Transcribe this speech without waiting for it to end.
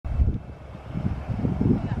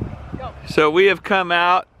So we have come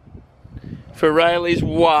out for Riley's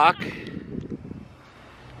walk,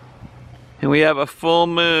 and we have a full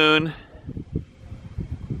moon,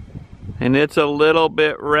 and it's a little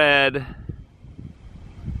bit red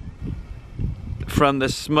from the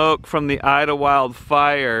smoke from the Idyllwild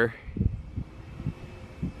fire.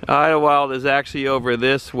 Idyllwild is actually over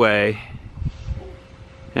this way,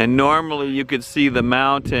 and normally you could see the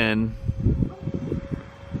mountain,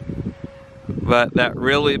 but that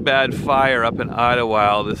really bad fire up in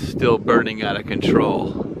Idyllwild is still burning out of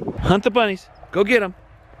control. Hunt the bunnies. Go get them.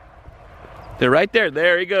 They're right there.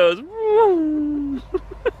 There he goes.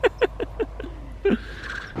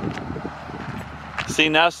 See,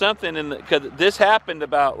 now something in the, because this happened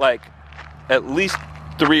about like at least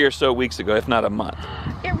 3 or so weeks ago, if not a month.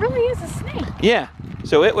 It really is a snake. Yeah.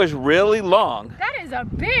 So it was really long. That is a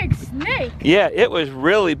big snake. Yeah, it was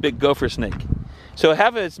really big gopher snake. So half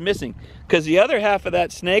of it's missing, because the other half of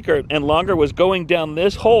that snake and longer was going down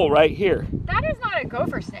this hole right here. That is not a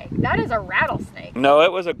gopher snake. That is a rattlesnake. No,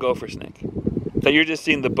 it was a gopher snake. So you're just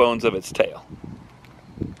seeing the bones of its tail.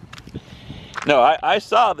 No, I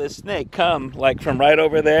saw this snake come like from right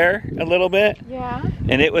over there a little bit. Yeah.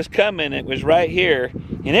 And it was coming, it was right here,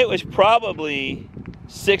 and it was probably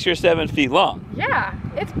 6 or 7 feet long. Yeah,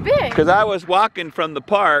 it's big. Because I was walking from the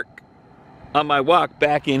park on my walk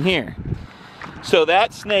back in here. So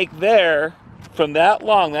that snake there, from that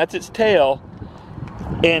long, that's its tail,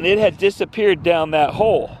 and it had disappeared down that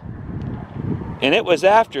hole. And it was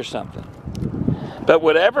after something. But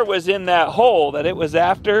whatever was in that hole that it was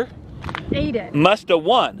after, ate it. must have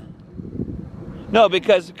won. No,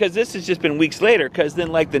 because this has just been weeks later, because then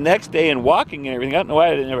like the next day in walking and everything, I don't know why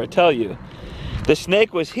I didn't ever tell you, the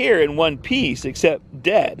snake was here in one piece except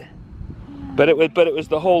dead. But it was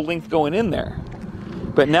the whole length going in there.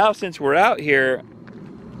 But now since we're out here,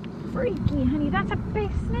 Freaky, honey, that's a big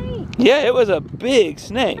snake. yeah, it was a big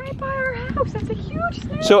snake. Right by our house, that's a huge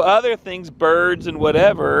snake. So other things, birds and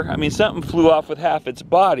whatever, I mean, something flew off with half its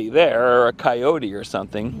body there, or a coyote or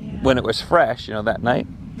something, when it was fresh, you know, that night.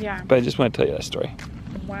 Yeah. But I just want to tell you that story.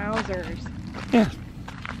 Wowzers. Yeah,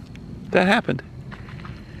 that happened.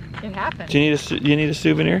 It happened. Do you need a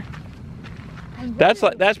souvenir?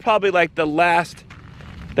 That's probably like the last.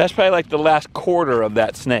 That's probably like the last quarter of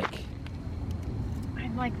that snake.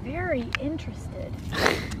 I'm like very interested.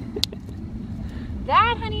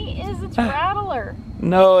 That, honey, is its rattler.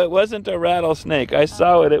 No, it wasn't a rattlesnake. I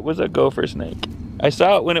saw it. It was a gopher snake. I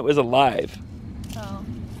saw it when it was alive. Oh.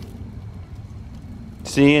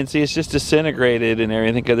 See, it's just disintegrated and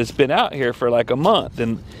everything because it's been out here for like a month,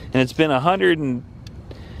 and it's been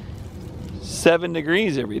 107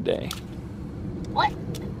 degrees every day. What?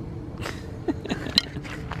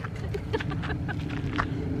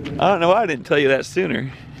 I don't know why I didn't tell you that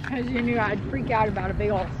sooner. Because you knew I'd freak out about a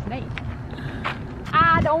big old snake.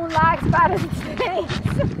 I don't like spiders and snakes.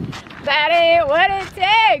 That ain't what it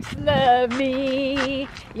takes. Love me,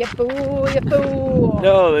 you fool, you fool.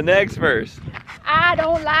 No, the next verse. I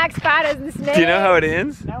don't like spiders and snakes. Do you know how it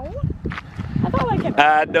ends? No. I thought like it.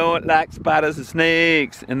 I don't like spiders and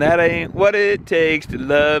snakes, and that ain't what it takes to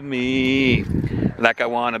love me like I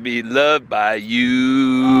want to be loved by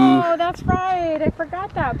you. Oh, that's right. I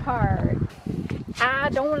forgot that part. I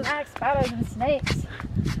don't like spiders and snakes.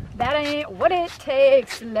 That ain't what it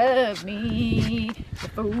takes to love me. You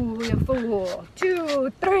fool, you fool.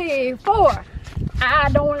 2, 3, 4. I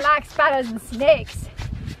don't like spiders and snakes.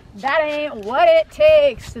 That ain't what it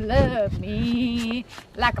takes to love me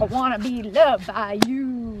like I want to be loved by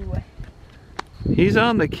you. He's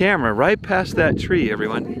on the camera right past that tree,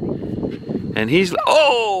 everyone. And he's,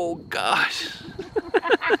 oh gosh.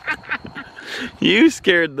 You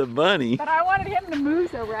scared the bunny. But I wanted him to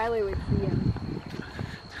move so Riley would see him.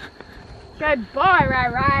 Good boy,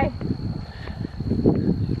 Rai.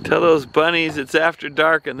 Tell those bunnies it's after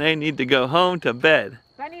dark and they need to go home to bed.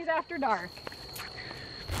 Bunnies after dark.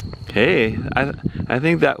 Hey, I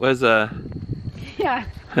think that was a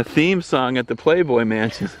theme song at the Playboy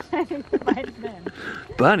Mansion. I think it might have been.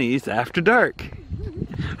 Bunnies After Dark.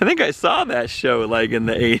 I think I saw that show like in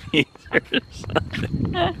the 80s or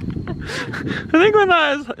something. I think when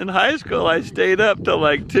I was in high school I stayed up till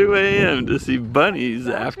like 2 a.m. to see Bunnies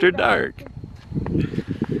After Dark.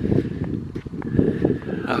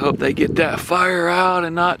 I hope they get that fire out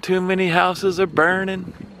and not too many houses are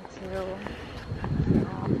burning.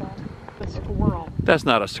 That's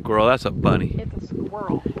not a squirrel, that's a bunny. It's a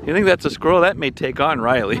squirrel. You think that's a squirrel? That may take on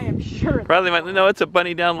Riley. I am sure. Riley might, no, it's a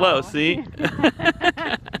bunny down low, see?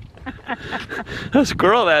 A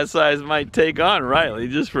squirrel that size might take on Riley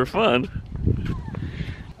just for fun.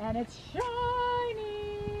 And it's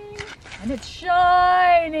shiny. And it's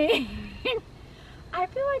shiny.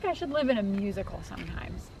 feel like I should live in a musical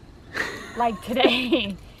sometimes. Like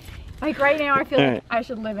today. Like right now, I feel like I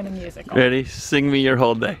should live in a musical. Ready? Sing me your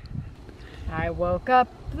whole day. I woke up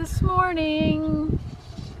this morning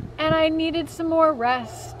and I needed some more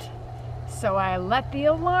rest. So I let the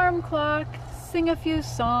alarm clock sing a few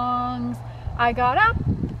songs. I got up,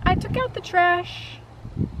 I took out the trash,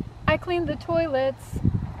 I cleaned the toilets,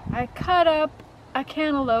 I cut up a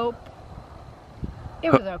cantaloupe.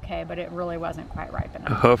 It was okay, but it really wasn't quite ripe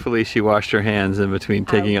enough. Hopefully she washed her hands in between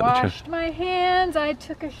taking out the trash. I washed my hands, I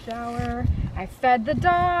took a shower, I fed the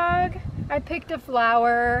dog, I picked a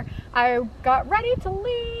flower, I got ready to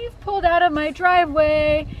leave, pulled out of my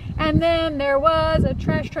driveway, and then there was a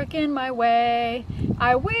trash truck in my way.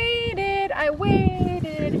 I waited,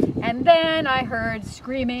 and then I heard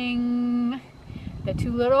screaming. The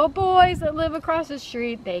two little boys that live across the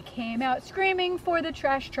street, they came out screaming for the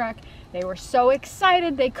trash truck. They were so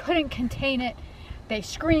excited they couldn't contain it. They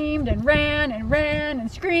screamed and ran and ran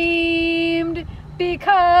and screamed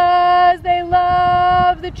because they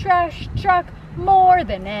love the trash truck more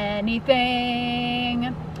than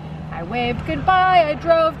anything. I waved goodbye, I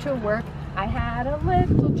drove to work. I had a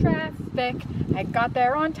little traffic. I got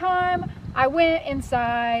there on time. I went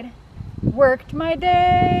inside, worked my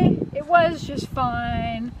day. It was just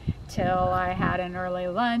fine till I had an early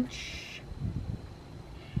lunch.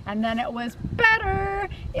 And then it was better.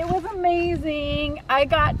 It was amazing. I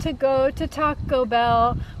got to go to Taco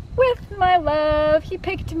Bell with my love. He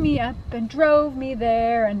picked me up and drove me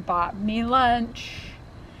there and bought me lunch.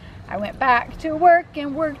 I went back to work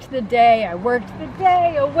and worked the day. I worked the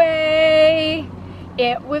day away.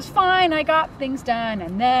 It was fine, I got things done,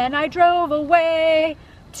 and then I drove away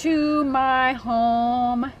to my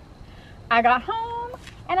home. I got home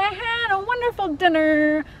and I had a wonderful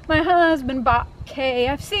dinner. My husband bought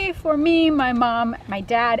KFC for me, my mom, my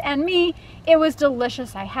dad, and me. It was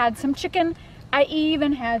delicious. I had some chicken. I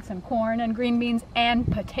even had some corn and green beans and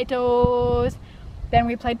potatoes. Then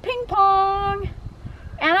we played ping pong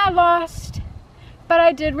and I lost. But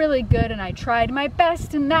I did really good and I tried my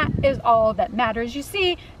best, and that is all that matters. You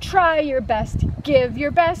see, try your best, give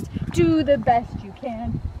your best, do the best you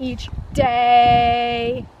can each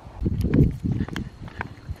day.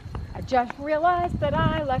 I just realized that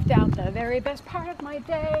I left out the very best part of my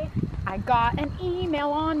day. I got an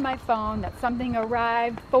email on my phone that something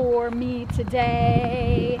arrived for me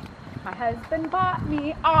today. My husband bought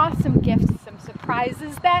me awesome gifts, some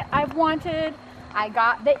surprises that I've wanted. I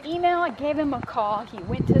got the email, I gave him a call, he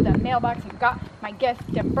went to the mailbox and got my gift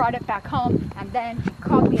and brought it back home, and then he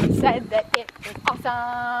called me and said that it was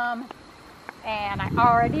awesome. And I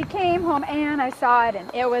already came home and I saw it,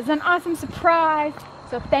 and it was an awesome surprise.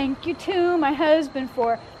 So thank you to my husband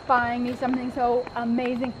for buying me something so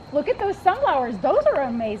amazing. Look at those sunflowers, those are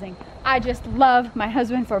amazing. I just love my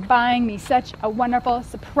husband for buying me such a wonderful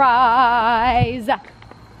surprise. I'm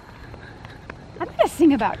gonna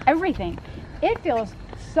sing about everything. It feels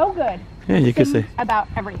so good. Yeah, you could say about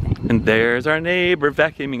everything. And there's our neighbor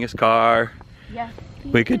vacuuming his car. Yes.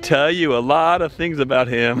 We could tell you a lot of things about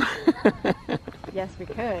him. Yes, we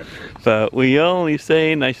could. But we only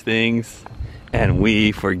say nice things, and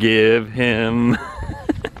we forgive him.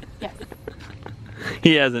 Yes.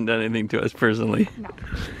 He hasn't done anything to us personally. No.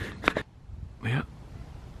 Yeah.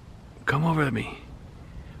 Come over to me.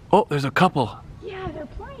 Oh, there's a couple. Yeah, they're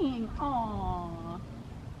playing. Aww.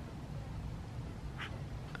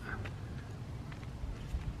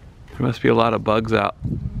 There must be a lot of bugs out.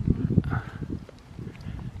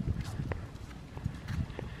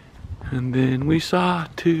 And then we saw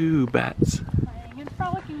two bats. Playing and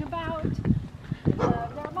frolicking about.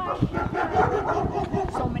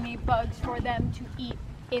 So many bugs for them to eat.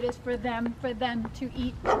 It is for them to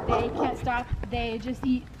eat. They can't stop, they just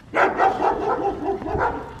eat. Hi,